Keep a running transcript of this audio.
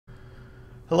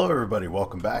Hello everybody,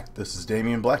 welcome back. This is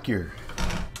Damionblackgear.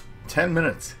 10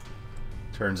 minutes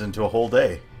turns into a whole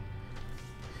day.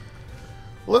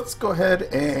 Let's go ahead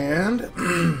and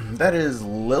that is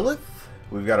Lilith.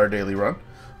 We've got our daily run.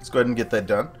 Let's go ahead and get that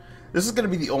done. This is going to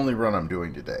be the only run I'm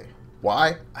doing today.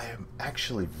 Why? I am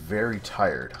actually very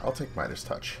tired. I'll take Midas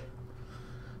Touch.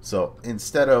 So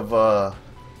instead of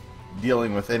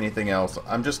dealing with anything else,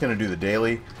 I'm just going to do the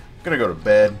daily. I'm going to go to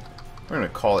bed. We're going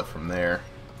to call it from there.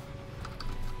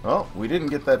 Well, we didn't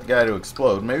get that guy to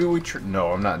explode. Maybe we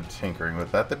no, I'm not tinkering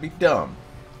with that. That'd be dumb.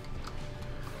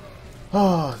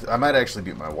 Oh, I might actually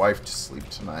beat my wife to sleep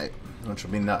tonight, which will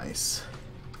be nice.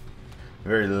 A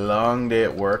very long day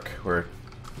at work, where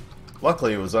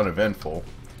luckily it was uneventful.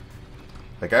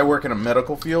 Like, I work in a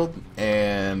medical field,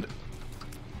 and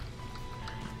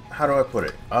how do I put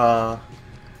it?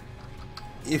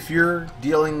 If you're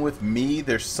dealing with me,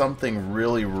 there's something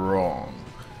really wrong.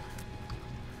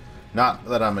 Not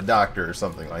that I'm a doctor or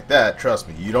something like that. Trust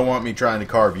me, you don't want me trying to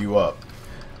carve you up.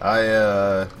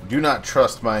 I do not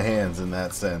trust my hands in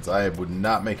that sense. I would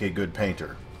not make a good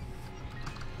painter.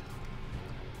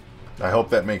 I hope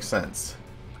that makes sense.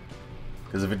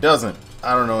 Because if it doesn't,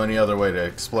 I don't know any other way to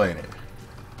explain it.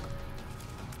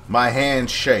 My hands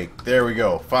shake. There we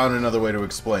go. Found another way to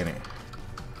explain it.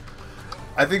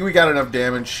 I think we got enough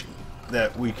damage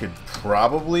that we could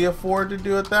probably afford to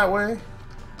do it that way.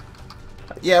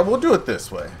 Yeah, we'll do it this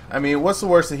way. I mean, what's the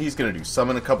worst that he's going to do?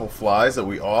 Summon a couple flies that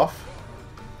we off?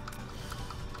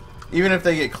 Even if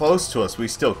they get close to us, we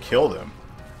still kill them.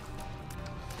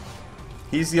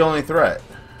 He's the only threat.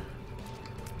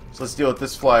 So let's deal with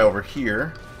this fly over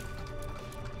here.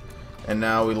 And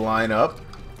now we line up.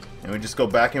 And we just go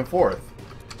back and forth.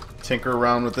 Tinker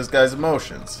around with this guy's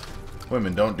emotions.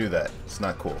 Women, don't do that. It's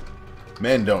not cool.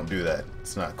 Men, don't do that.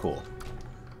 It's not cool.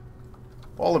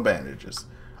 All the bandages.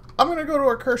 I'm going to go to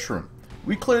our curse room.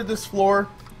 We cleared this floor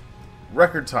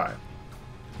record time.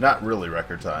 Not really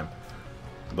record time,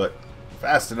 but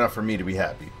fast enough for me to be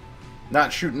happy.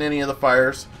 Not shooting any of the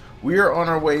fires. We are on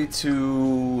our way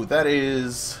to, that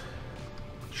is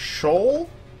Shoal?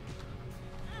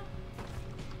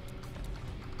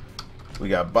 We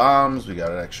got bombs. We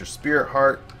got an extra spirit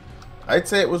heart. I'd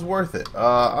say it was worth it.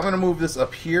 I'm going to move this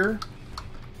up here.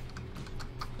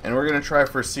 And we're going to try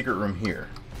for a secret room here.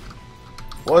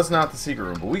 Was not the secret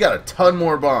room, but we got a ton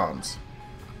more bombs.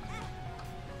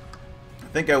 I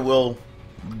think I will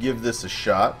give this a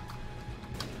shot.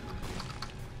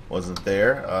 Wasn't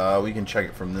there. We can check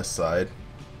it from this side.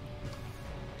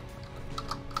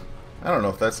 I don't know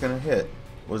if that's going to hit.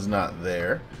 Was not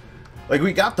there. Like,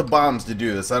 we got the bombs to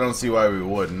do this. I don't see why we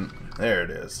wouldn't. There it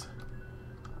is.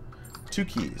 2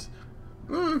 keys.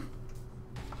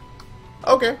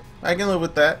 Okay, I can live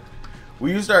with that.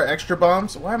 We used our extra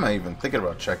bombs. Why am I even thinking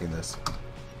about checking this?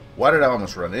 Why did I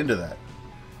almost run into that?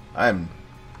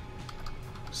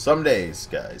 Some days,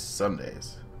 guys. Some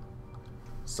days.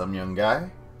 Some young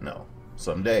guy? No.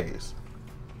 Some days.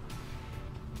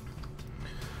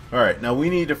 Alright, now we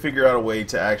need to figure out a way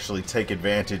to actually take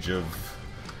advantage of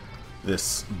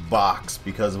this box,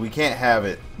 because we can't have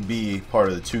it be part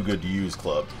of the Too Good to Use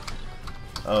club.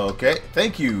 Okay,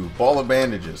 thank you, Ball of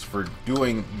Bandages, for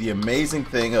doing the amazing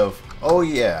thing of, oh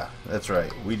yeah, that's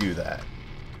right, we do that.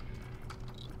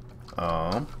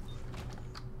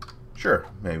 Sure,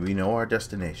 may we know our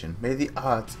destination. May the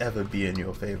odds ever be in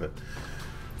your favor.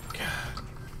 God.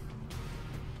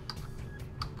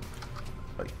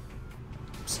 Like,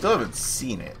 still haven't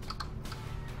seen it.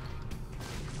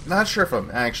 Not sure if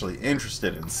I'm actually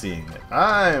interested in seeing it.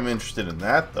 I'm interested in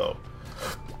that, though.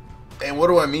 And what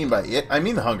do I mean by it? I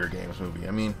mean the Hunger Games movie.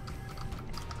 I mean,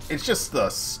 it's just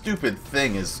the stupid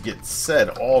thing gets said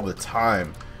all the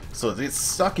time. So it's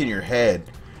stuck in your head.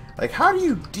 Like, how do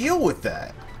you deal with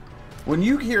that? When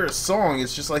you hear a song,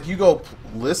 it's just like you go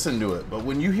listen to it. But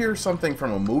when you hear something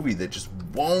from a movie that just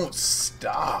won't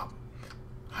stop,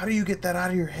 how do you get that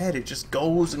out of your head? It just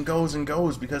goes and goes and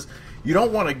goes, because you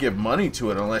don't want to give money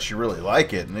to it unless you really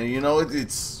like it. And, you know,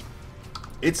 it's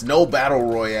no battle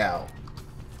royale.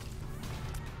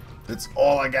 That's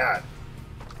all I got.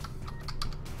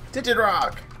 Tinted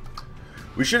Rock.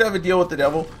 We should have a deal with the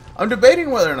devil. I'm debating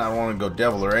whether or not I want to go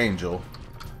devil or angel.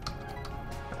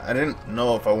 I didn't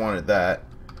know if I wanted that.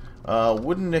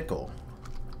 Wooden nickel.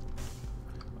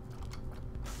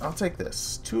 I'll take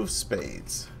this. 2 of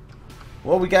spades.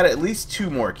 Well, we got at least 2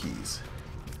 more keys.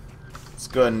 Let's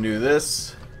go ahead and do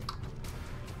this.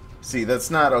 See,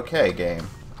 that's not okay, game.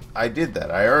 I did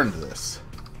that. I earned this.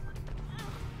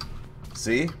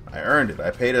 See? I earned it.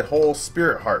 I paid a whole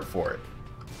spirit heart for it.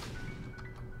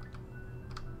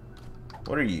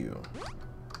 What are you?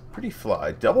 Pretty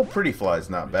fly. Double pretty fly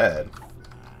is not bad.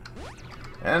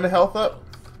 And a health up.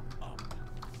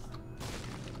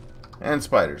 And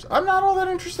spiders. I'm not all that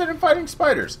interested in fighting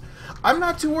spiders. I'm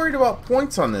not too worried about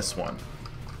points on this one.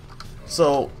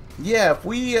 So, yeah, if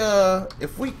we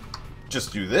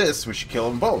just do this, we should kill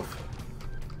them both.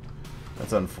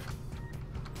 That's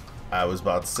I was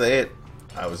about to say it.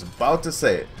 I was about to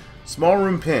say it. Small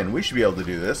room pin. We should be able to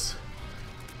do this.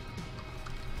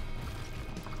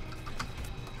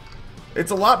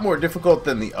 It's a lot more difficult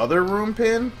than the other room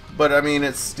pin, but I mean,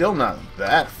 it's still not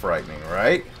that frightening,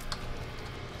 right?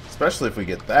 Especially if we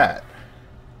get that.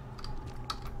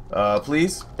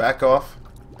 Please, back off.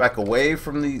 Back away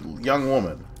from the young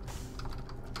woman.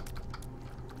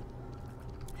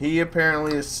 He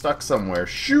apparently is stuck somewhere,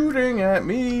 shooting at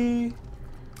me.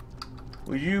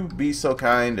 Would you be so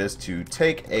kind as to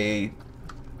take a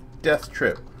death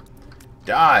trip?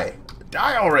 Die!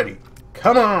 Die already!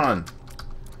 Come on!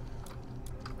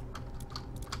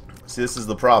 See, this is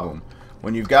the problem.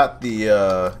 When you've got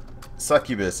the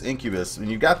succubus, incubus, when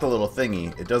you've got the little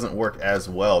thingy, it doesn't work as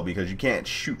well because you can't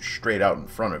shoot straight out in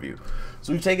front of you.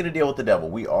 So we've taken a deal with the devil.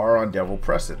 We are on devil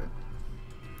precedent.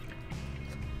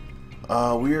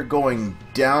 We are going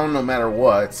down no matter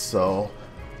what, so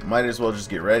might as well just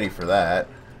get ready for that.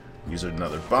 Use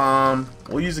another bomb.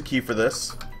 We'll use a key for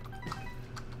this.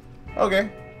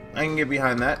 Okay, I can get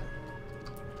behind that.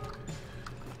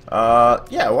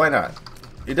 Yeah, why not?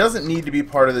 It doesn't need to be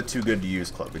part of the Too Good to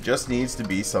Use Club. It just needs to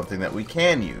be something that we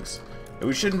can use. And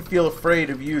we shouldn't feel afraid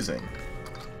of using.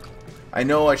 I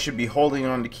know I should be holding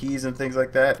on to keys and things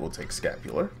like that. We'll take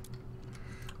scapular.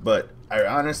 But I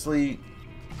honestly,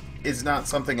 it's not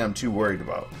something I'm too worried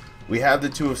about. We have the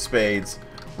Two of Spades.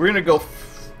 We're going to go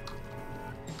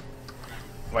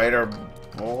fight our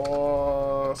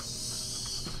boss.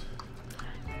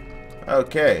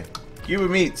 Okay. Cube of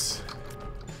Meats.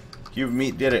 Cube of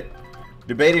Meat did it.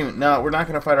 Debating, no, we're not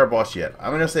going to fight our boss yet. I'm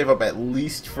going to save up at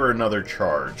least for another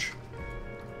charge.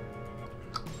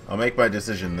 I'll make my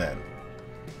decision then.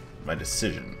 My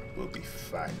decision will be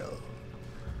final.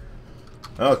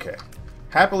 Okay.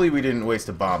 Happily, we didn't waste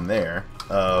a bomb there.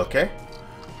 Okay.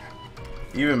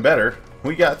 Even better,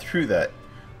 we got through that.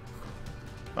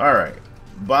 Alright.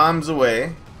 Bombs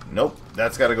away. Nope,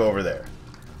 that's got to go over there.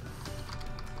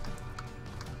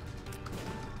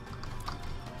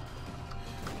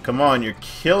 Come on, you're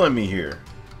killing me here.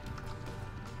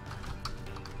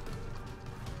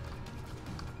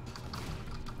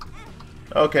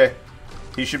 Okay.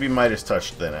 He should be Midas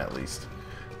touched then, at least.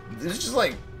 It's just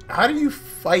like, how do you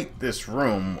fight this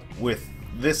room with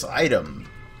this item?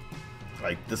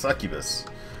 Like the succubus.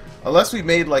 Unless we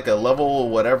made like a level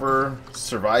whatever,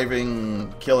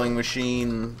 surviving, killing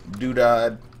machine,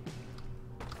 doodad.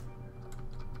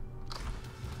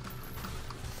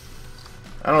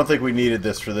 I don't think we needed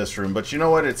this for this room, but you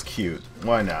know what? It's cute.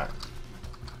 Why not?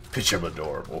 Pitch of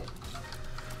adorable.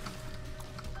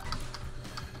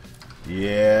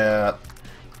 Yeah.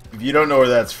 If you don't know where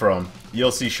that's from,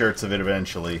 you'll see shirts of it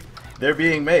eventually. They're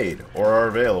being made, or are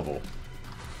available.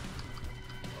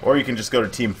 Or you can just go to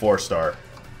Team 4-Star.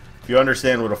 If you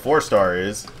understand what a 4-star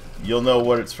is, you'll know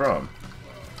what it's from.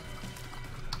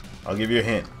 I'll give you a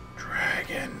hint.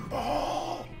 Dragon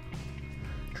Ball.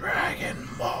 Dragon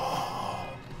Ball.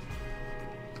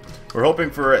 We're hoping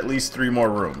for at least 3 more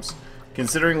rooms.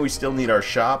 Considering we still need our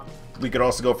shop, we could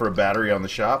also go for a battery on the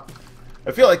shop.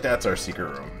 I feel like that's our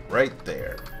secret room. Right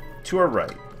there. To our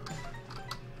right.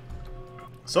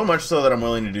 So much so that I'm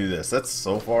willing to do this. That's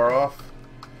so far off.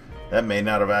 That may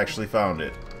not have actually found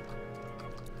it.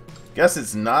 Guess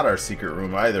it's not our secret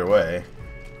room either way.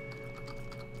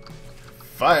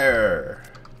 Fire!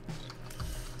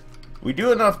 We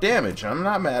do enough damage. I'm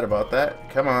not mad about that.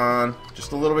 Come on.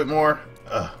 Just a little bit more.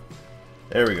 Ugh.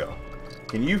 There we go.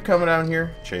 Can you come down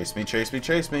here? Chase me, chase me,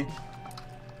 chase me.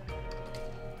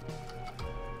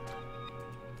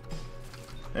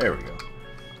 There we go.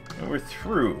 And we're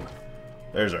through.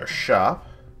 There's our shop.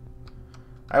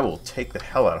 I will take the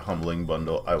hell out of Humbling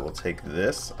Bundle. I will take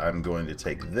this. I'm going to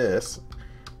take this.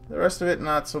 The rest of it,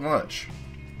 not so much.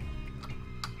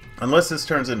 Unless this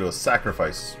turns into a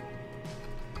sacrifice.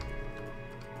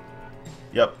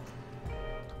 Yep.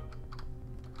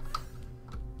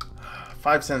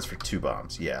 5 cents for 2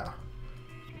 bombs, yeah.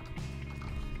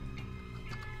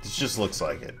 This just looks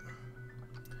like it.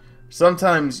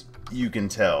 Sometimes you can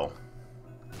tell.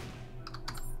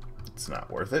 It's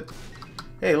not worth it.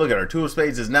 Hey, look at our Two of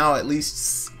Spades is now at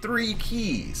least 3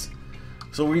 keys.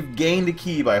 So we've gained a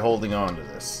key by holding on to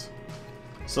this.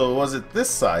 So was it this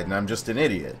side and I'm just an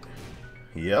idiot?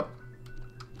 Yep.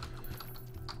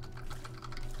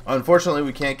 Unfortunately,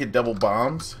 we can't get double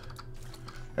bombs.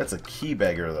 That's a key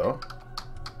beggar, though.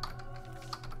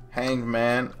 Hanged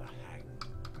man.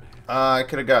 I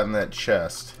could have gotten that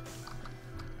chest.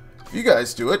 If you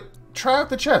guys do it, try out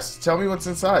the chest. Tell me what's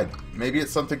inside. Maybe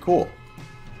it's something cool.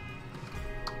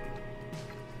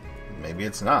 Maybe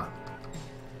it's not.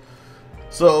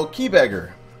 So,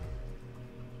 Keybeggar.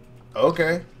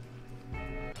 Okay.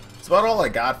 That's about all I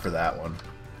got for that one.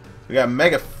 We got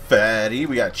Mega Fatty.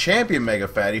 We got Champion Mega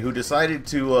Fatty, who decided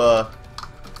to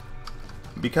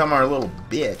become our little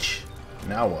bitch.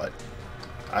 Now what?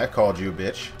 I called you a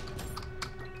bitch.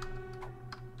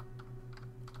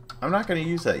 I'm not going to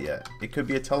use that yet. It could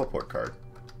be a teleport card.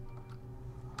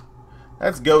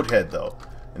 That's Goat Head, though.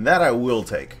 And that I will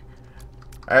take.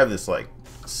 I have this, like,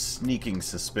 sneaking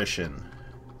suspicion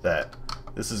that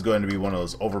this is going to be one of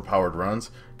those overpowered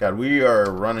runs. God, we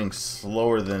are running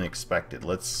slower than expected.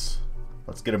 Let's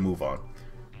get a move on.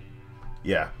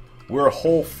 Yeah, we're a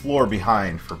whole floor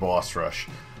behind for boss rush.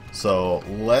 So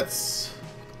let's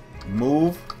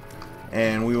move,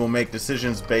 and we will make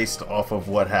decisions based off of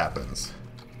what happens.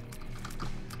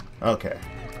 Okay.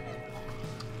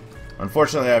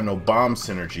 Unfortunately, I have no bomb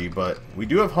synergy, but we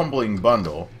do have Humbling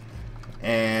Bundle,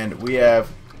 and we have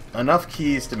enough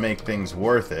keys to make things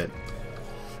worth it.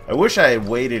 I wish I had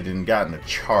waited and gotten a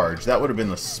charge. That would have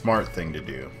been the smart thing to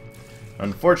do.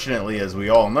 Unfortunately, as we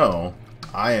all know,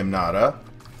 I am not a...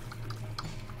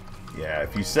 Yeah,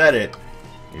 if you said it,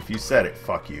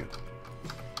 fuck you.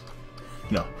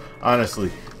 No, honestly,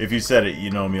 if you said it,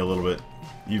 you know me a little bit.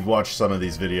 You've watched some of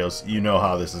these videos. You know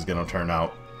how this is going to turn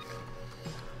out.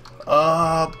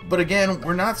 But again,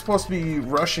 we're not supposed to be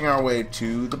rushing our way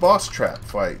to the boss trap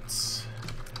fights.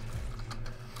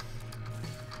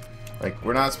 Like,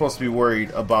 we're not supposed to be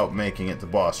worried about making it to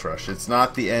boss rush. It's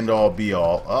not the end-all,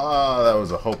 be-all. Ah, that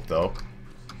was a hope, though.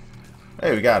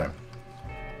 Hey, we got him.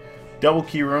 Double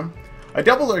key room. I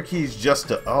doubled our keys just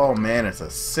to... Oh, man, it's a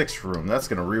 6 room. That's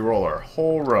going to re-roll our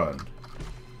whole run.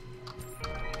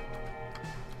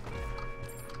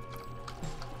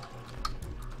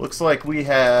 Looks like we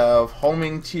have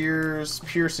homing tears,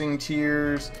 piercing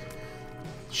tears,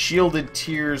 shielded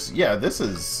tears. Yeah, this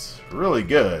is really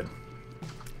good.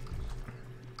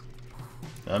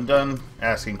 I'm done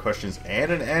asking questions.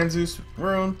 And an Anzus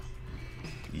rune?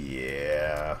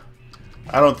 Yeah.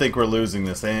 I don't think we're losing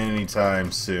this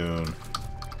anytime soon.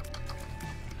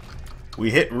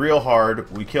 We hit real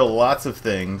hard. We kill lots of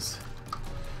things.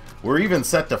 We're even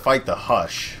set to fight the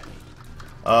Hush.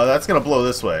 That's going to blow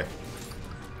this way.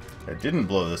 It didn't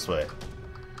blow this way.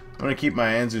 I'm going to keep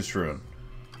my Anzus rune.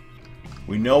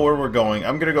 We know where we're going.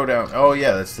 I'm going to go down. Oh,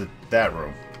 yeah, that's that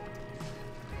room.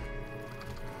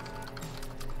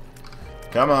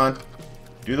 Come on.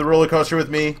 Do the roller coaster with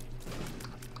me.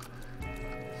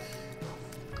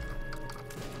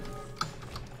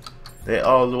 They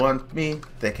all want me.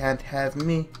 They can't have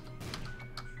me.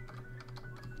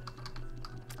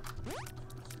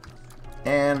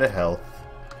 And a health.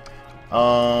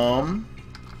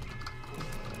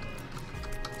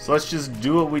 So let's just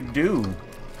do what we do.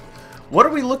 What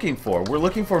are we looking for? We're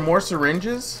looking for more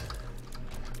syringes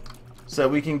so that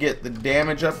we can get the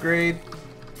damage upgrade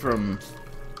from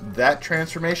that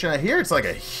transformation. I hear it's like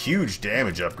a huge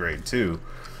damage upgrade too.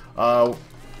 So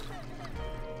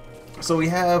we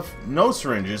have no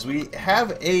syringes. We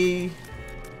have a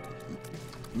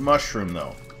mushroom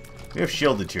though. We have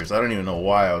shielded tears. I don't even know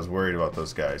why I was worried about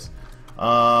those guys.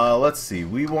 Let's see.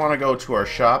 We want to go to our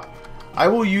shop. I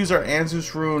will use our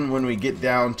Anzus rune when we get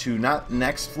down to not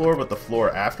next floor, but the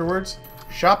floor afterwards.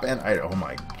 Shop and item. Oh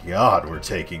my god, we're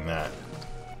taking that.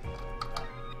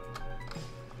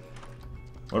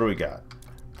 What do we got?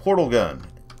 Portal gun.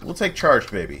 We'll take charge,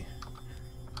 baby.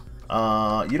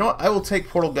 You know what? I will take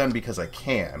portal gun because I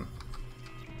can.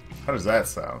 How does that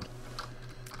sound?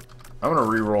 I'm gonna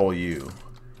re-roll you.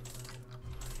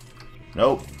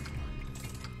 Nope.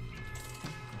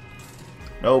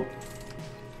 Nope.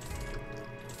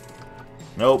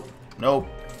 Nope. Nope.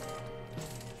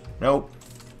 Nope.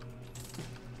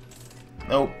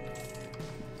 Nope.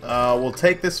 We'll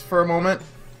take this for a moment.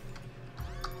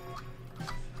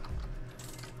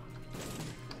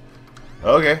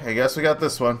 Okay, I guess we got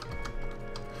this one.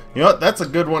 You know what? That's a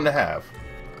good one to have.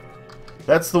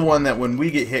 That's the one that when we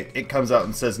get hit, it comes out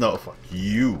and says, no, fuck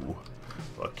you.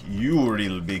 Fuck you,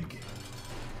 real big.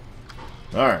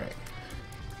 Alright.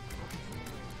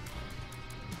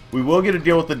 We will get a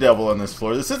deal with the devil on this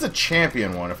floor. This is a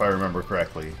champion one, if I remember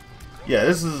correctly. Yeah,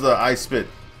 this is the I spit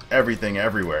everything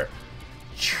everywhere.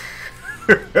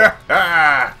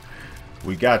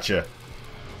 We gotcha.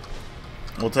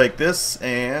 We'll take this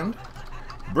and...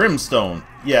 Brimstone.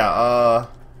 Yeah,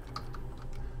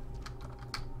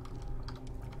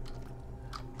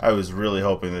 I was really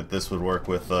hoping that this would work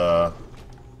with,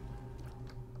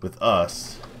 with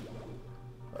us.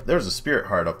 There's a spirit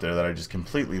heart up there that I just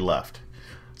completely left.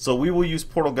 So we will use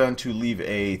portal gun to leave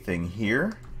a thing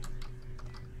here.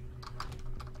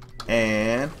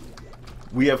 And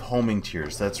we have homing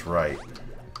tears, that's right.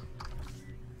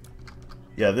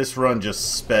 Yeah, this run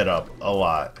just sped up a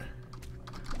lot.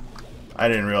 I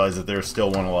didn't realize that there's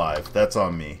still one alive. That's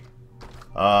on me.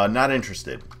 Not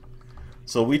interested.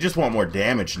 So we just want more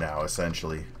damage now,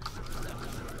 essentially.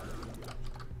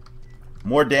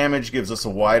 More damage gives us a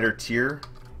wider tier.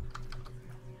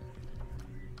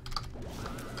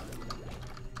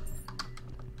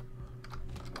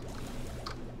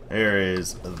 There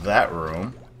is that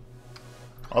room.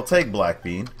 I'll take Black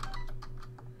Bean.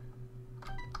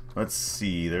 Let's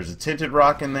see. There's a tinted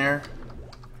rock in there.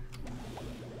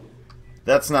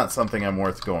 That's not something I'm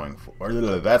worth going for. Or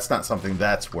that's not something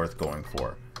that's worth going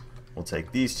for. We'll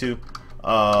take these two.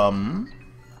 I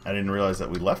didn't realize that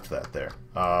we left that there.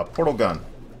 Portal gun.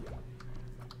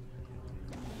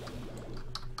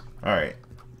 Alright.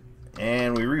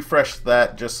 And we refreshed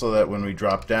that just so that when we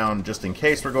drop down, just in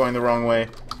case we're going the wrong way,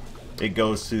 it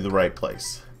goes to the right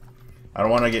place. I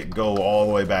don't want to go all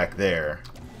the way back there.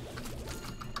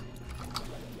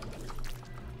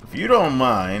 If you don't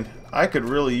mind, I could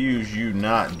really use you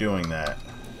not doing that.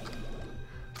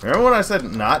 Remember when I said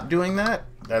not doing that?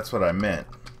 That's what I meant.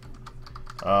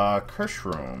 Curse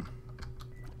room.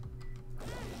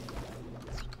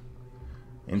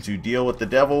 Into deal with the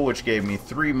devil, which gave me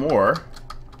 3 more.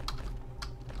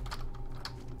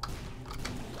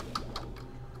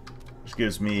 Which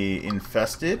gives me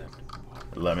infested.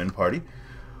 Lemon party.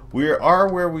 We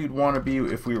are where we'd want to be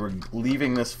if we were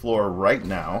leaving this floor right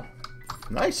now.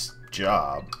 Nice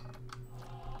job.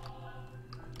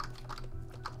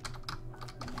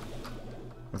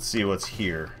 Let's see what's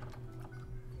here.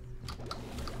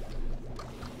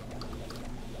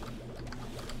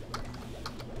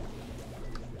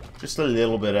 Just a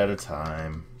little bit at a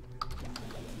time.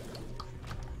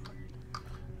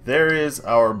 There is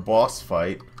our boss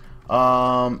fight.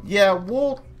 Yeah,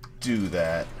 we'll do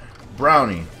that.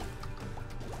 Brownie.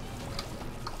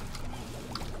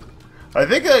 I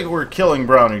think we're killing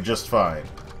Brownie just fine.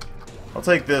 I'll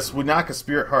take this. We knock a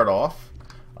spirit heart off.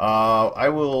 I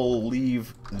will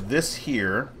leave this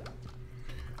here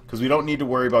because we don't need to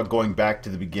worry about going back to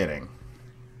the beginning.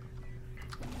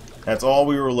 That's all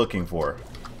we were looking for.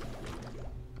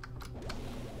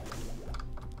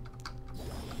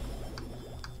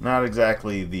 Not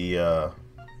exactly the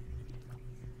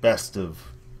bestest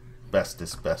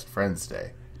best friends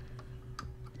day.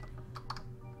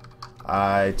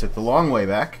 I took the long way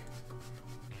back.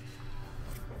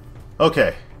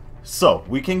 Okay, so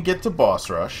we can get to boss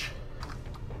rush.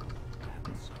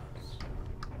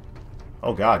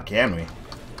 Oh god, can we?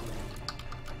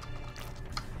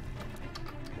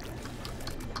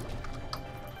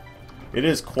 It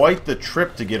is quite the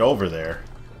trip to get over there.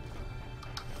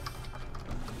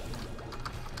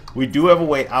 We do have a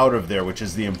way out of there, which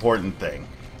is the important thing.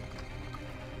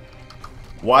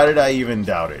 Why did I even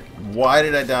doubt it? Why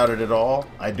did I doubt it at all?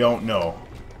 I don't know.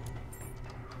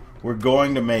 We're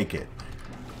going to make it.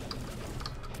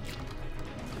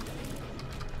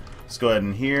 Let's go ahead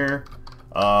and here.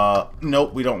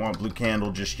 Nope, we don't want blue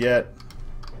candle just yet.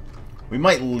 We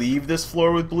might leave this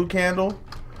floor with blue candle,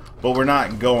 but we're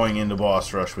not going into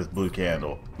boss rush with blue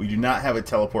candle. We do not have a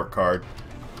teleport card.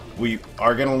 We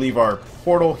are going to leave our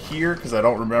portal here, because I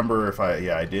don't remember if I...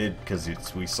 Yeah, I did, because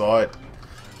we saw it.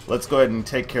 Let's go ahead and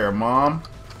take care of Mom.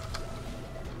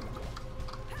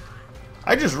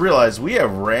 I just realized we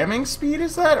have ramming speed,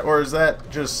 is that? Or is that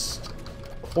just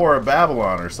Horror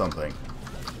Babylon or something?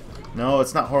 No,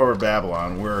 it's not Horror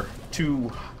Babylon. We're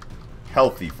too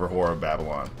healthy for Horror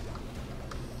Babylon.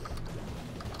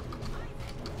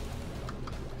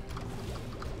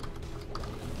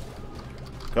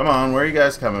 Come on, where are you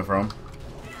guys coming from?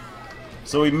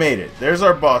 So we made it. There's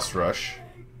our boss rush.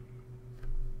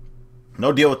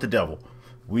 No deal with the devil.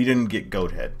 We didn't get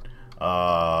goat head.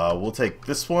 We'll take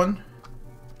this one.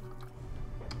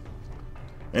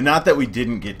 And not that we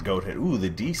didn't get goat head. Ooh, the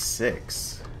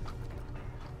D6.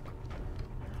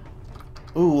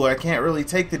 Ooh, I can't really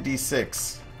take the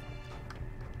D6.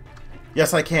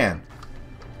 Yes, I can.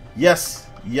 Yes,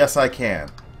 yes, I can.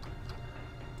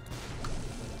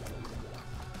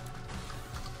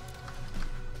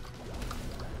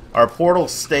 Our portal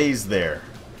stays there.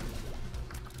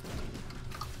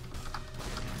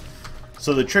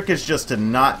 So the trick is just to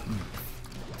not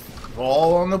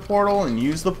fall on the portal and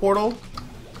use the portal.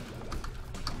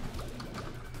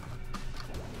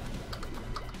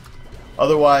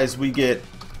 Otherwise we get...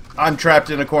 I'm trapped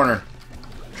in a corner.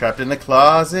 Trapped in the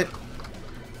closet.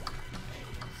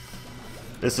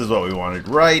 This is what we wanted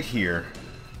right here.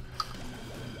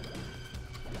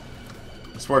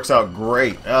 This works out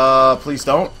great. Please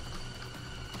don't.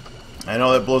 I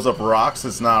know that blows up rocks.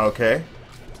 It's not okay.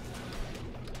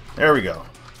 There we go.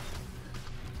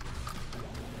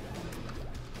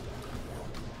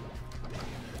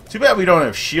 Too bad we don't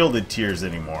have shielded tiers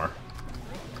anymore.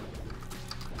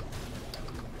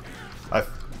 I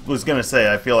was gonna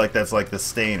say, I feel like that's like the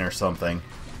stain or something.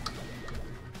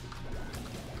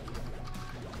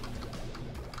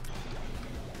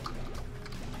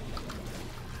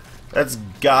 That's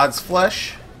God's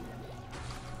flesh.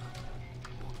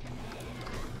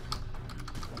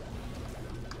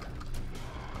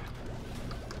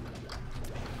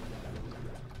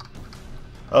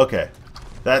 Okay.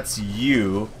 That's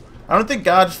you. I don't think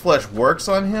God's flesh works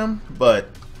on him, but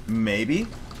maybe.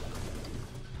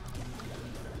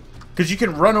 Because you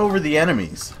can run over the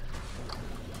enemies.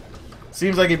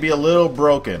 Seems like it'd be a little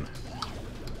broken.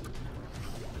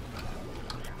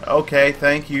 Okay,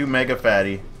 thank you, Mega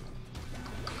Fatty.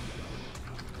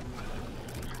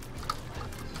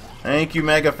 Thank you,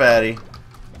 Mega Fatty.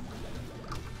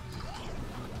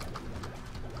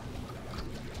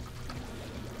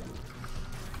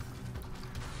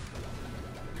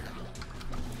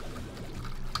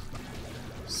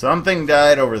 Something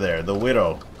died over there. The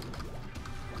widow.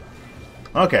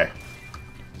 Okay.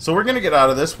 So we're going to get out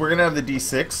of this. We're going to have the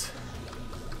D6.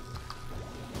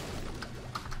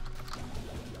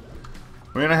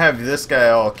 We're going to have this guy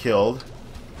all killed.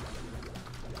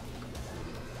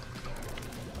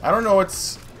 I don't know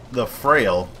what's the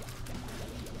frail.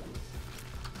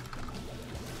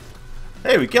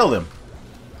 Hey, we killed him.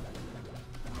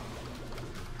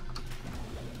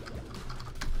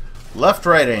 Left,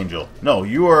 right, angel. No,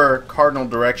 you are cardinal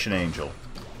direction angel.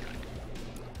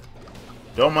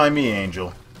 Don't mind me,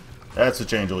 angel. That's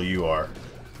which angel you are.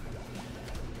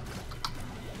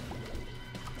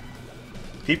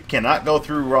 People cannot go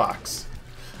through rocks.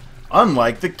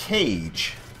 Unlike the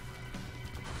cage.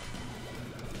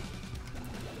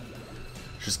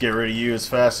 Just get rid of you as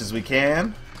fast as we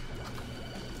can.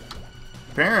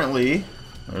 Apparently,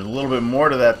 there's a little bit more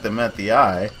to that than met the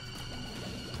eye.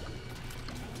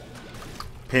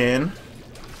 Pin.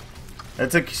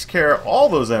 That took care of all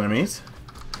those enemies.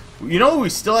 You know who we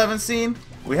still haven't seen?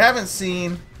 We haven't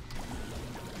seen...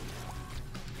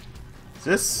 Is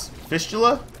this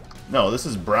Fistula? No, this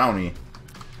is Brownie.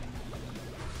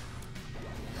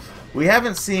 We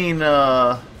haven't seen,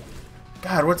 God,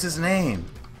 what's his name?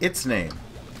 Its name.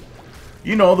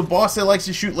 You know, the boss that likes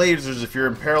to shoot lasers if you're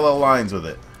in parallel lines with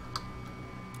it.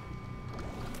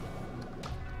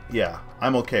 Yeah,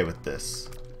 I'm okay with this.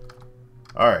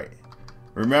 Alright.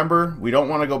 Remember, we don't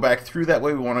want to go back through that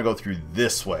way, we want to go through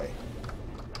this way.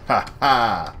 Ha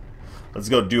ha! Let's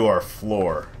go do our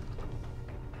floor.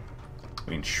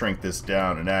 We can shrink this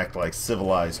down and act like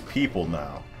civilized people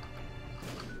now.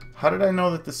 How did I know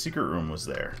that the secret room was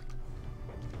there?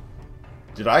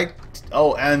 Did I...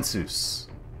 Oh, Ansus.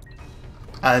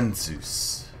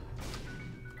 Ansus.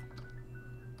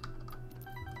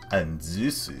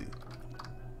 Anzusu.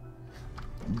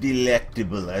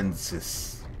 Delectable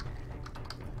Ansus.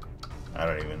 I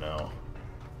don't even know.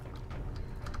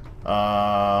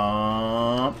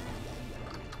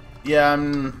 Yeah,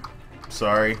 I'm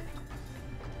sorry.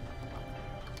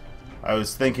 I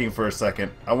was thinking for a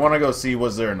second. I want to go see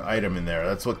was there an item in there.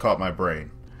 That's what caught my brain.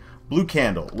 Blue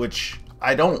candle, which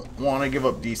I don't want to give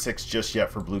up D6 just yet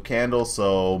for blue candle,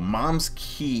 so Mom's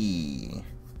key.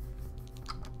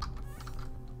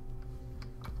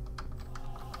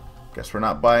 Guess we're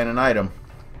not buying an item.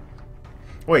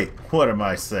 Wait, what am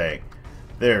I saying?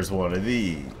 There's one of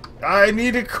these. I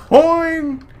need a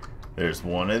coin! There's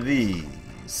one of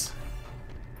these.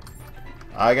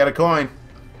 I got a coin.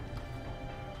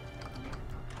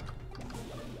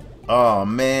 Oh,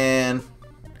 man.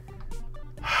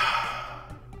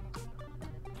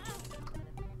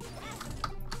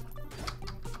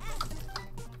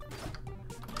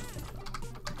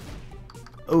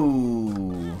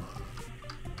 Ooh.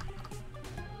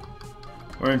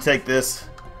 We're gonna take this.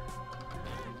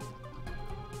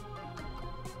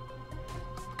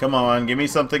 Come on, give me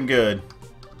something good.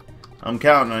 I'm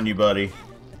counting on you, buddy.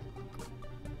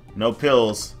 No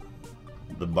pills.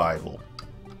 The Bible.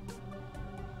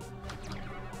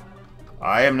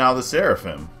 I am now the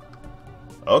Seraphim.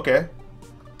 Okay.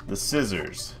 The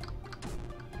scissors.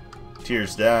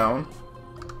 Tears down.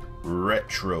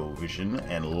 Retrovision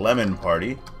and Lemon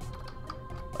Party.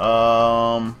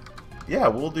 Yeah,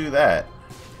 we'll do that.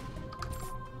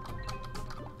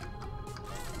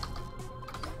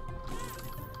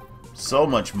 So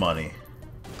much money.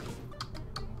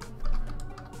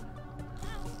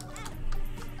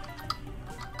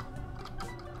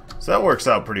 So that works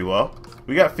out pretty well.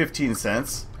 We got 15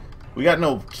 cents. We got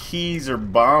no keys or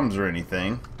bombs or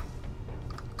anything.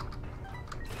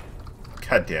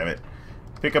 God damn it.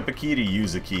 Pick up a key to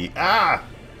use a key. Ah!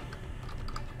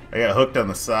 I got hooked on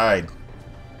the side.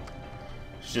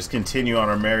 Let's just continue on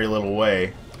our merry little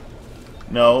way.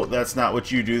 No, that's not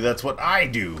what you do. That's what I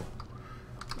do.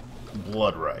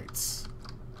 Blood rights.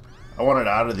 I want it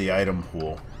out of the item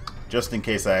pool. Just in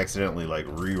case I accidentally, like,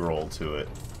 re-roll to it.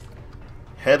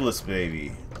 Headless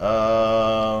baby.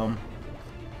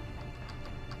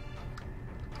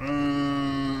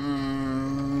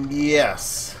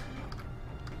 Yes.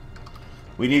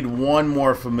 We need one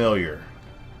more familiar.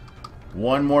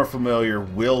 One more familiar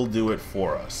will do it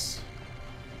for us.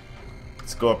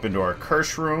 Let's go up into our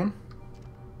curse room.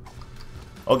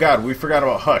 Oh god, we forgot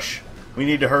about Hush. We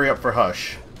need to hurry up for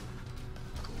Hush.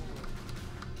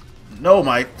 No,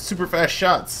 my super fast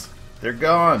shots. They're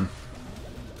gone.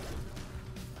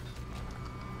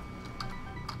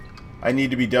 I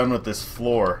need to be done with this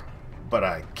floor, but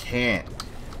I can't.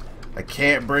 I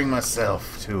can't bring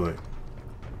myself to it.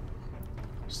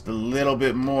 Just a little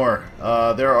bit more.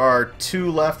 There are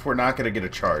 2 left. We're not going to get a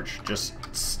charge. Just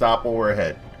stop while we're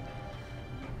ahead.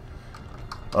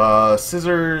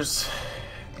 Scissors.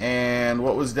 And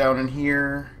what was down in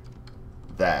here?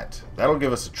 That'll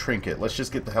give us a trinket. Let's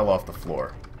just get the hell off the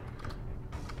floor.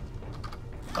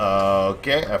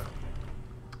 Okay, I've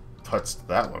touched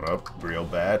that one up real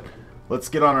bad. Let's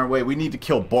get on our way. We need to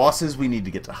kill bosses. We need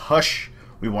to get to Hush.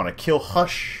 We want to kill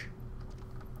Hush.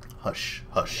 Hush,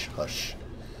 Hush, Hush.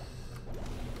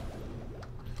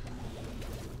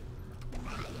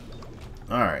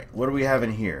 Alright, what do we have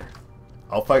in here?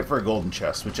 I'll fight for a golden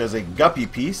chest, which has a guppy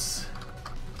piece.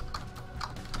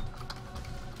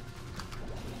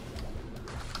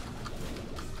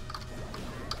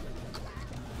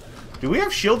 Do we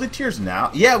have shielded tears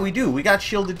now? Yeah, we do. We got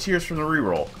shielded tears from the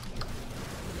reroll.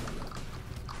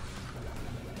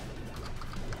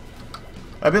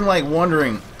 I've been like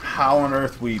wondering how on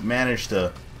earth we managed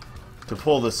to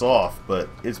pull this off, but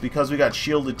it's because we got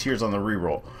shielded tears on the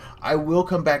reroll. I will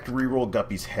come back to reroll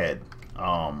Guppy's head.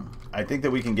 I think that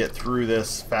we can get through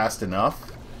this fast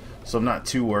enough, so I'm not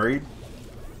too worried.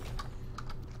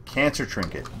 Cancer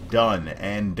trinket, done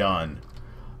and done.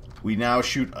 We now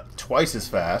shoot twice as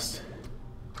fast.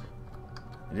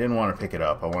 I didn't want to pick it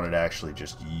up. I wanted to actually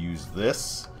just use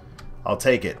this. I'll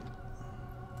take it.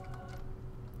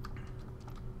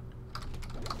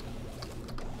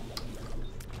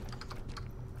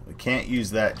 We can't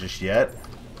use that just yet.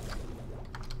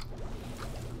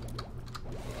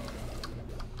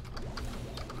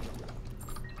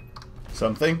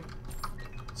 Something?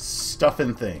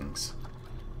 Stuffing things.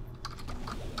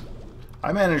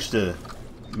 I managed to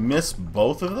miss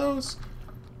both of those?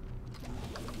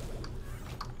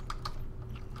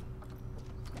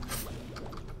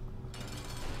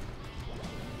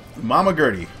 Mama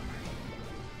Gertie.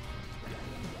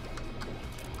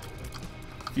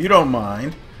 If you don't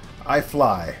mind, I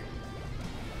fly.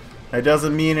 That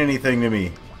doesn't mean anything to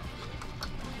me.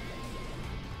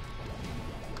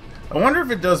 I wonder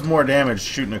if it does more damage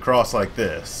shooting across like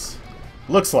this.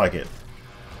 Looks like it.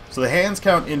 So the hands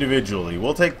count individually.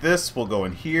 We'll take this, we'll go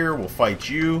in here, we'll fight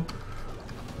you.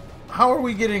 How are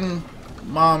we getting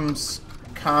Mom's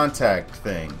contact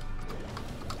thing?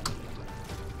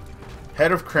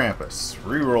 Head of Krampus.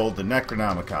 Rerolled the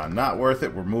Necronomicon. Not worth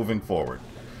it, we're moving forward.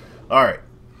 Alright.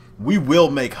 We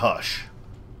will make Hush.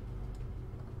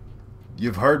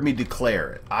 You've heard me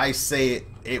declare it. I say it,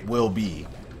 it will be.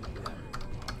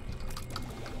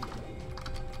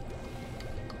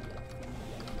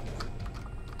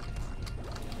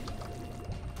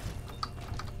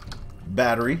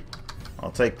 Battery.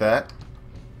 I'll take that.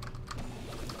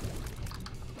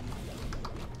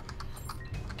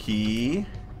 Key.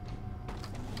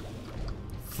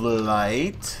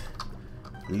 Flight.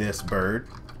 List bird.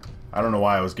 I don't know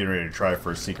why I was getting ready to try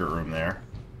for a secret room there.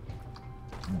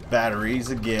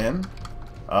 Batteries again.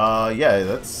 Yeah,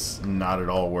 that's not at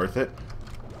all worth it.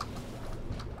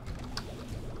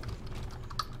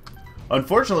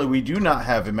 Unfortunately, we do not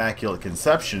have Immaculate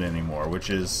Conception anymore, which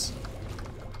is...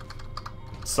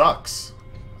 sucks.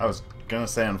 I was gonna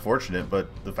say unfortunate, but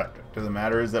the fact of the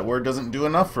matter is that word doesn't do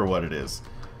enough for what it is.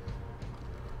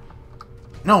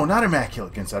 No, not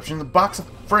Immaculate Conception, the Box of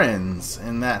Friends,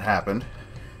 and that happened.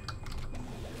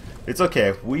 It's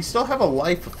okay, we still have a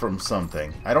life from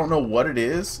something. I don't know what it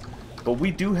is, but we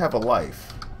do have a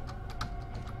life.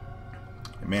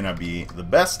 It may not be the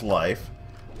best life,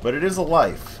 but it is a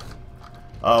life.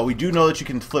 We do know that you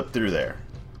can flip through there.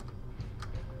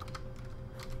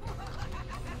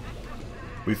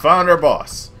 We found our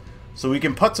boss. So we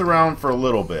can putz around for a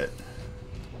little bit.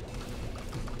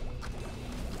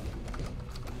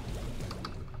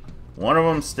 One of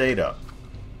them stayed up.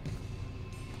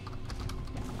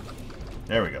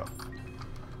 There we go.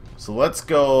 So let's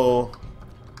go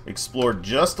explore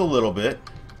just a little bit.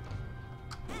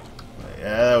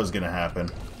 Yeah, that was gonna happen.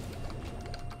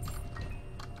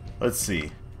 Let's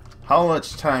see. How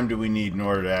much time do we need in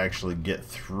order to actually get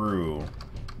through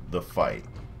the fight?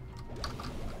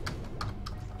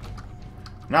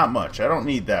 Not much. I don't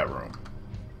need that room.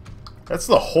 That's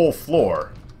the whole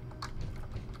floor.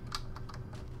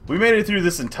 We made it through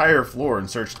this entire floor and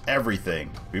searched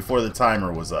everything before the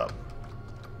timer was up.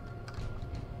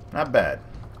 Not bad.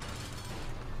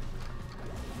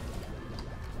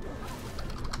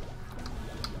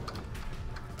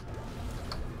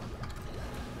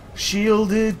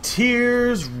 Shielded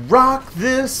tears rock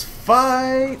this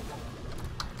fight.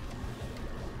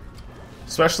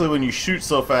 Especially when you shoot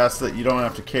so fast that you don't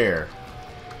have to care.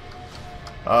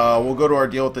 We'll go to our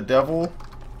deal with the devil.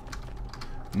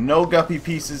 No guppy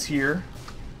pieces here.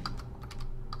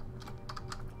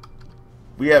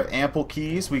 We have ample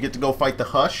keys. We get to go fight the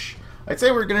Hush. I'd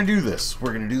say we're going to do this.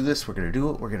 We're going to do this. We're going to do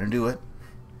it. We're going to do it.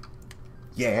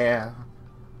 Yeah.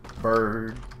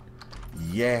 Bird.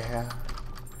 Yeah.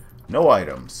 No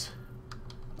items.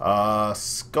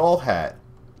 Skull hat.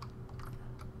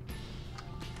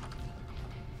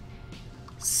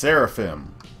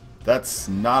 Seraphim. That's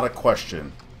not a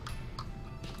question.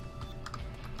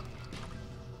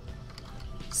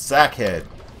 Sackhead.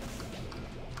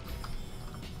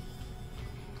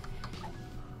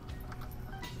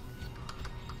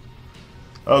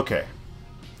 Okay.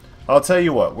 I'll tell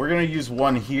you what. We're going to use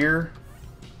one here.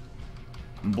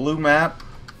 Blue map.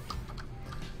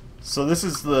 So this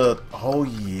is the... Oh,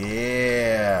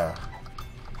 yeah.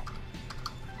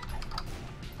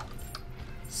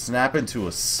 Snap into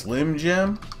a Slim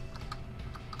Jim.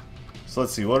 So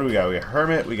let's see. What do we got? We got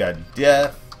Hermit. We got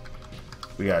Death.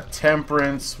 We got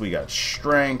Temperance. We got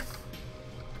Strength.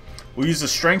 We'll use the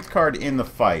Strength card in the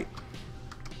fight.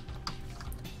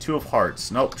 Two of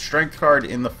Hearts. Nope. Strength card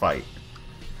in the fight.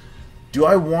 Do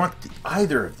I want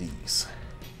either of these?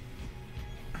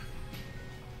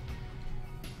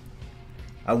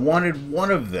 I wanted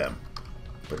one of them,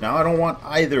 but now I don't want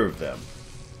either of them.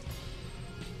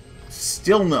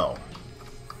 Still no.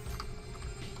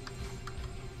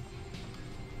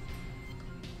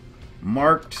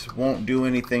 Marked won't do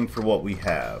anything for what we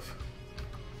have.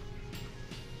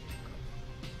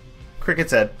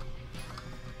 Cricket's head.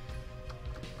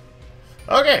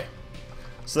 Okay.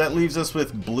 So that leaves us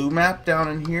with blue map down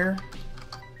in here.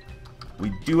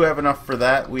 We do have enough for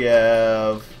that. We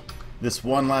have this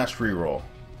one last reroll.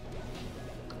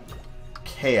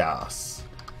 Chaos.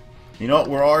 You know what?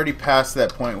 We're already past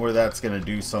that point where that's going to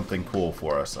do something cool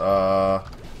for us.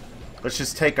 Let's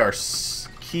just take our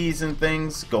keys and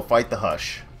things, go fight the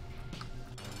Hush.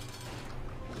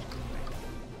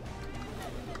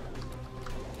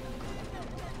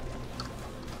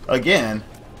 Again,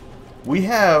 we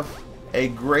have a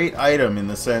great item in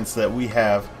the sense that we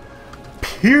have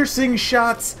piercing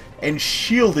shots and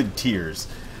shielded tears.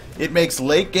 It makes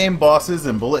late game bosses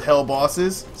and bullet hell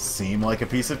bosses seem like a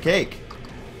piece of cake.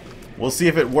 We'll see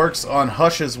if it works on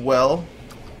Hush as well.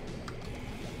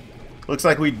 Looks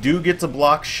like we do get to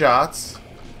block shots.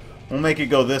 We'll make it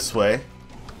go this way.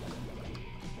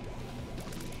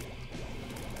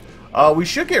 We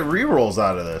should get rerolls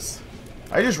out of this.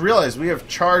 I just realized we have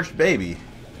Charged Baby.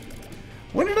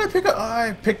 When did I pick up?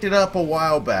 I picked it up a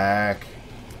while back.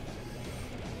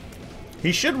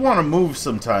 He should want to move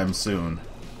sometime soon.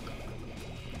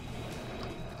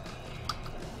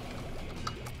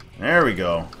 There we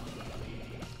go.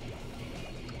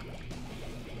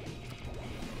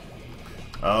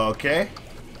 Okay.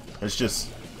 Let's just...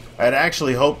 I'd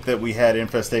actually hoped that we had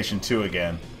Infestation 2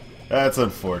 again. That's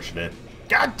unfortunate.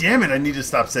 God damn it, I need to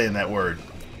stop saying that word.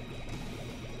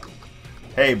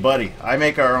 Hey, buddy, I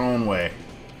make our own way.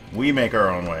 We make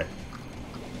our own way.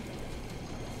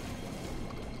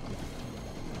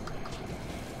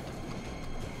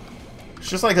 It's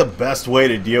just like the best way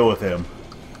to deal with him.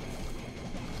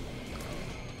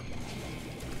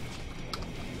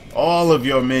 All of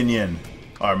your minion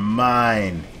are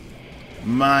mine.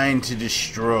 Mine to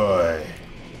destroy.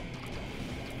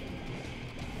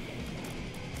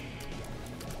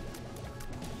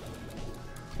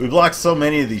 We blocked so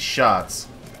many of these shots.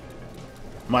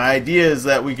 My idea is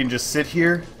that we can just sit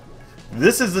here.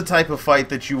 This is the type of fight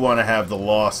that you want to have the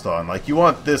Lost on. Like, you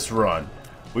want this run.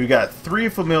 We got 3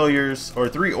 familiars, or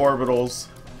 3 orbitals.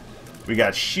 We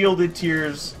got shielded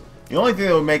tears. The only thing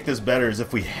that would make this better is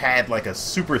if we had like a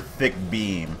super thick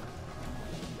beam.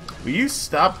 Will you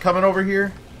stop coming over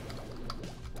here?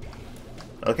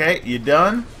 Okay, you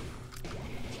done?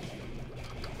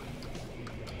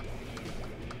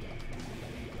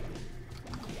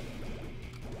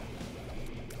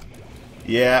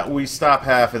 Yeah, we stop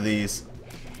half of these.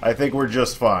 I think we're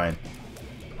just fine.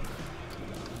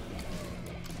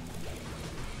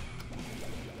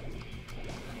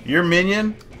 Your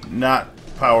minion, not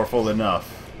powerful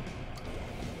enough.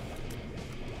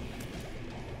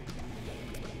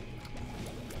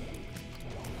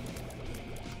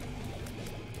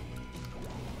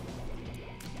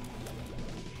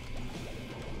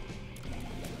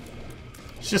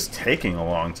 It's just taking a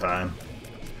long time.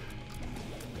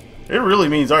 It really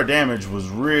means our damage was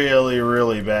really,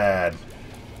 really bad.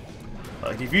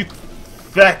 Like,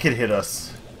 that could hit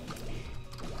us.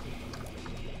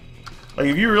 Like,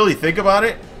 if you really think about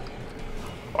it,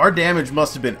 our damage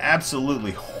must have been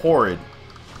absolutely horrid.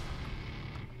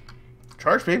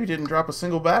 Charge Baby didn't drop a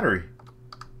single battery.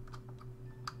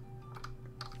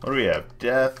 What do we have?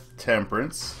 Death,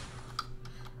 Temperance.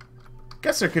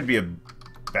 Guess there could be a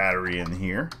battery in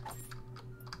here.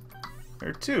 There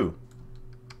are two.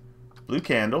 Blue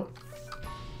candle.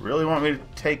 Really want me to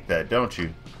take that, don't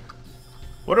you?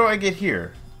 What do I get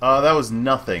here? That was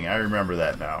nothing. I remember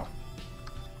that now.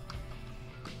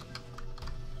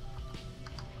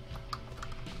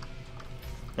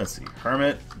 Let's see.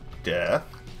 Hermit, Death,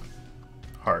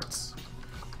 Hearts.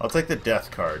 I'll take the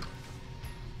Death card.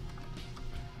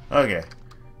 Okay.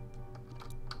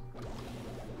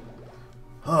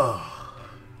 Oh,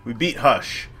 we beat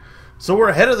Hush. So we're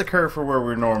ahead of the curve for where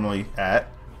we're normally at.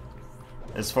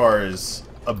 As far as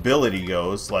ability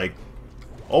goes, like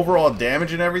overall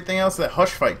damage and everything else, that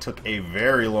Hush fight took a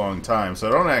very long time, so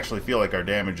I don't actually feel like our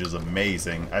damage is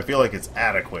amazing. I feel like it's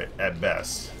adequate at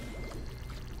best.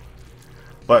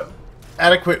 But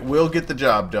adequate will get the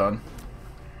job done.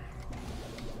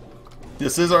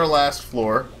 This is our last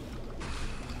floor.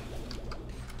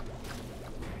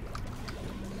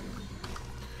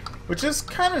 Which is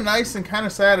kind of nice and kind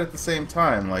of sad at the same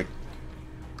time. Like,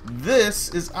 this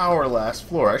is our last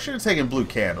floor. I should have taken Blue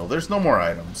Candle. There's no more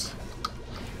items.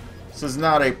 This is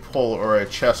not a pull or a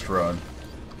chest run.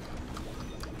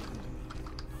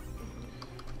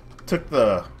 Took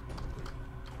the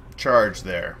charge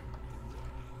there.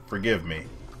 Forgive me.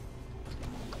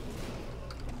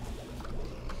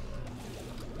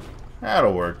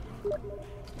 That'll work.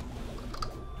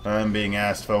 I'm being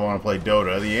asked if I want to play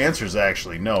Dota. The answer is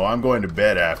actually no. I'm going to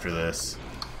bed after this.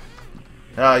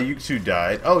 You two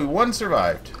died. Oh, one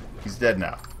survived. He's dead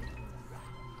now.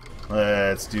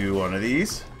 Let's do one of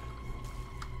these.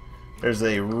 There's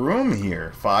a room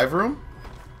here. 5 room?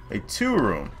 A 2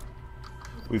 room.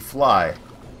 We fly.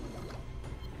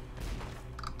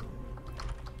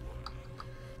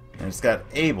 And it's got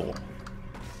Able.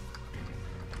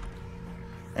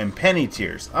 And Penny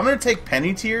Tears. I'm going to take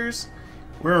Penny Tears.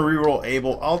 We're going to reroll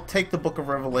Able. I'll take the Book of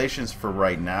Revelations for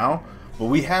right now. But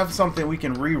we have something we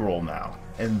can reroll now.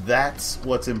 And that's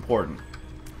what's important.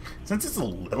 Since it's a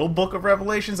little Book of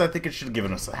Revelations, I think it should have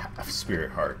given us a half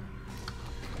Spirit Heart.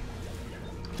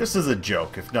 Just as a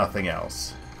joke, if nothing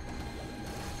else.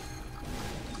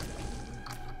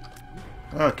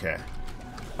 Okay.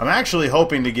 I'm actually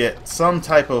hoping to get some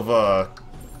type of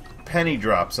penny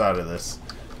drops out of this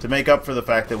to make up for the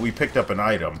fact that we picked up an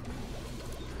item.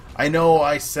 I know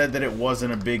I said that it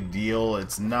wasn't a big deal.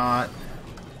 It's not.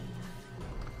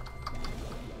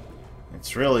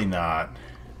 It's really not.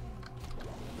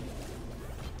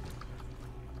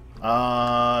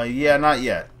 Yeah, not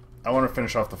yet. I want to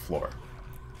finish off the floor.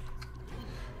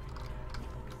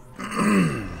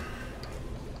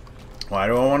 Why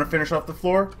do I want to finish off the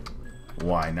floor?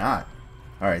 Why not?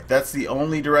 Alright, that's the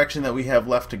only direction that we have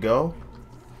left to go.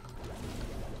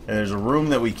 And there's a room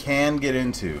that we can get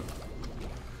into.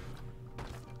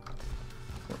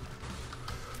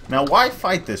 Now, why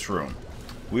fight this room?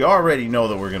 We already know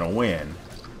that we're going to win.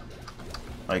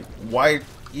 Like, why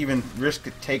even risk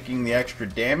taking the extra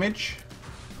damage?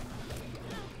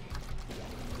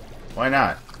 Why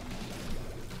not?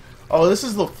 Oh, this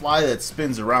is the fly that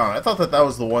spins around. I thought that that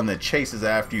was the one that chases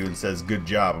after you and says, "Good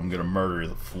job, I'm going to murder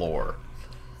the floor."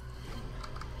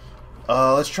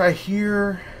 Let's try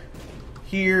here.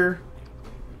 Here.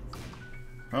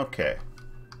 Okay.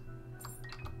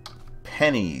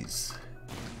 Pennies.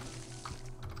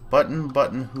 Button,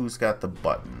 button, who's got the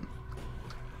button?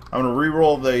 I'm going to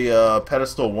re-roll the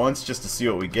pedestal once just to see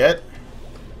what we get.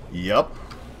 Yup.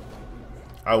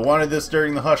 I wanted this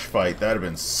during the Hush fight. That would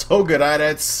have been so good. I'd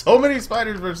had so many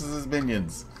spiders versus his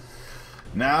minions.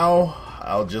 Now,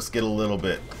 I'll just get a little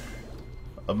bit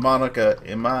of Monica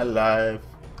in my life.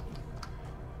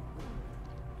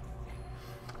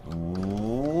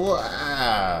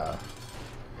 Wow.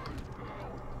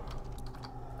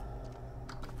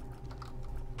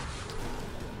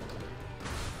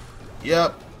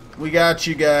 Yep, we got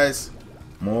you guys.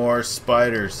 More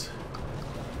spiders.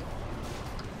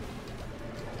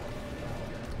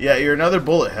 Yeah, you're another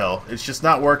bullet hell. It's just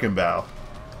not working, Bao.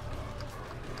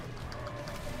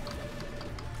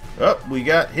 Oh, we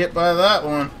got hit by that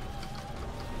one.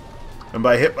 And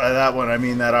by hit by that one, I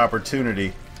mean that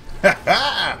opportunity. Ha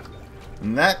ha!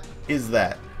 And that is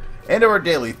that. End of our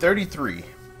daily, 33.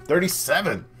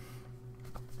 37.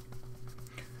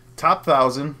 Top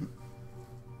 1,000.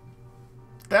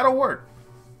 That'll work.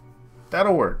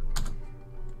 That'll work.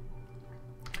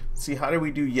 See, how did we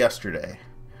do yesterday?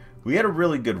 We had a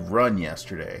really good run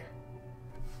yesterday.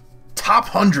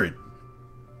 Top 100.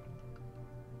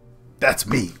 That's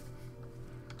me.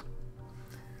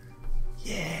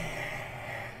 Yeah.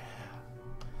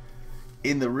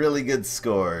 In the really good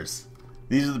scores.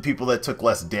 These are the people that took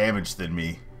less damage than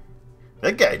me.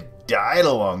 That guy died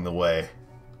along the way.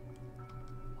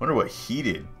 Wonder what he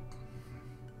did.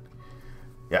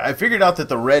 Yeah, I figured out that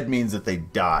the red means that they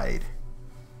died.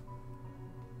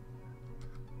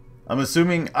 I'm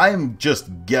assuming, I'm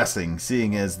just guessing,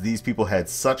 seeing as these people had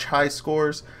such high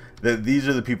scores, that these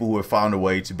are the people who have found a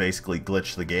way to basically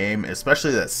glitch the game,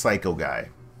 especially that psycho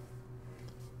guy.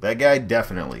 That guy,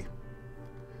 definitely.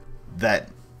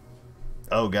 That,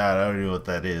 oh god, I don't know what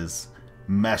that is.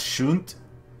 Mashunt?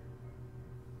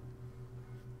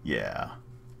 Yeah.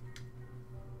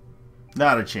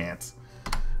 Not a chance.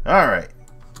 Alright.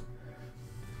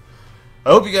 I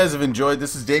hope you guys have enjoyed.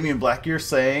 This is Damionblackgear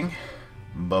saying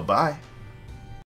bye-bye.